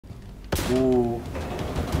Ooh.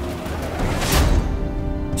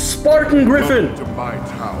 Spartan Griffin! Welcome to my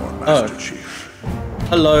tower, Master Chief.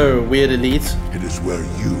 Hello, weird elite. It is where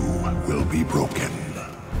you will be broken.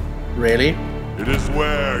 Really? It is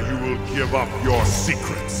where you will give up your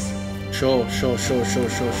secrets. Sure.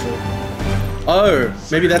 Oh,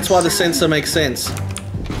 maybe that's why the sensor makes sense.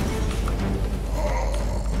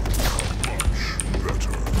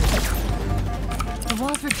 The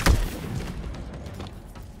walls were...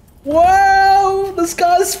 Wow, this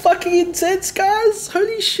guy's fucking intense, guys.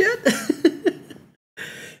 Holy shit.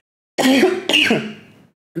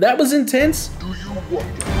 That was intense.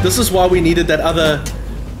 This is why we needed that other...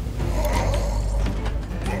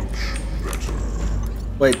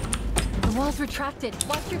 Wait. The walls retracted.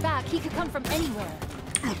 Watch your back. He could come from anywhere.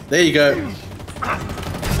 There you go.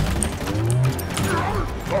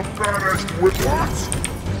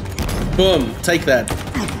 Boom. Take that.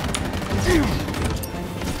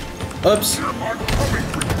 Oops.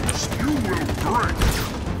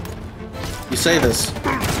 You say this.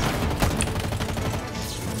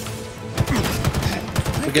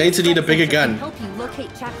 We're going to need a bigger gun. Help you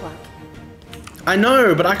locate Chak Lok. I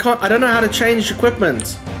know, but I don't know how to change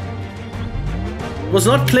equipment. Was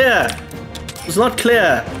not clear. Was not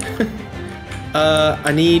clear.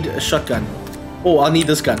 I need a shotgun. Oh, I'll need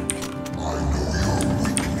this gun.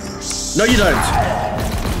 No, you don't.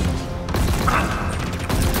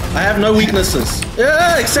 I have no weaknesses.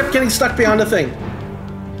 Except getting stuck behind a thing.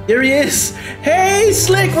 Here he is. Hey,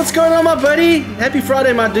 Slick, what's going on, my buddy? Happy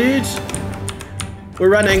Friday, my dude. We're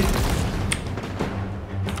running.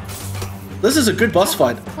 This is a good boss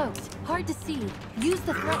fight. Close. Hard to see. Use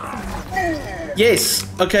the threat sensor. Yes.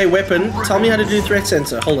 Okay, weapon. Tell me how to do threat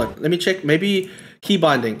sensor. Hold on. Let me check. Maybe key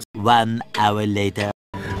bindings. 1 hour later.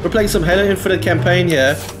 We're playing some Halo Infinite campaign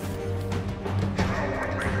here.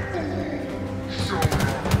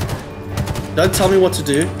 Don't tell me what to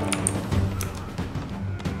do.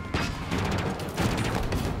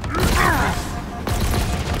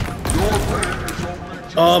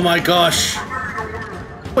 Oh my gosh.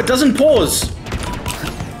 Oh, it doesn't pause.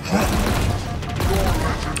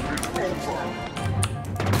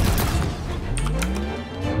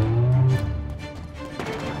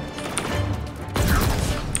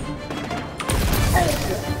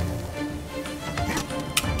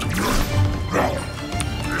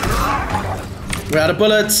 We're out of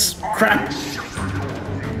bullets. Crap.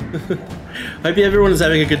 Hope everyone is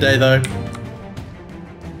having a good day though.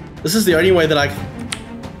 This is the only way that I...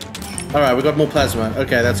 Alright, we got more plasma.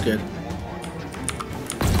 Okay, that's good.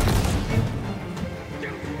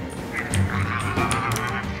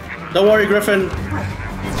 Don't worry, Griffin.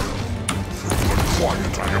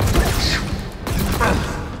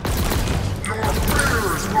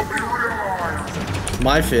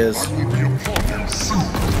 My fears.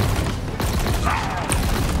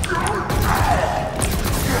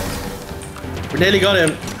 We nearly got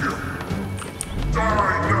him.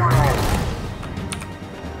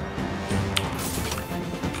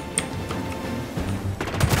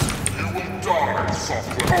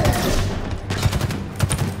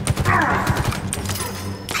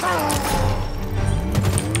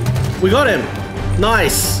 We got him.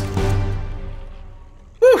 Nice.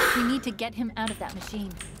 Whew. We need to get him out of that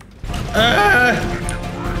machine.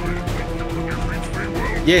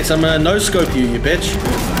 Yes, I'm gonna no-scope you, you bitch.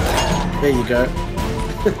 There you go.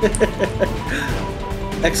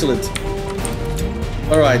 Excellent.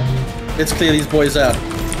 Alright, let's clear these boys out.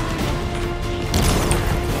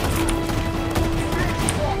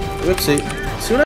 Whoopsie.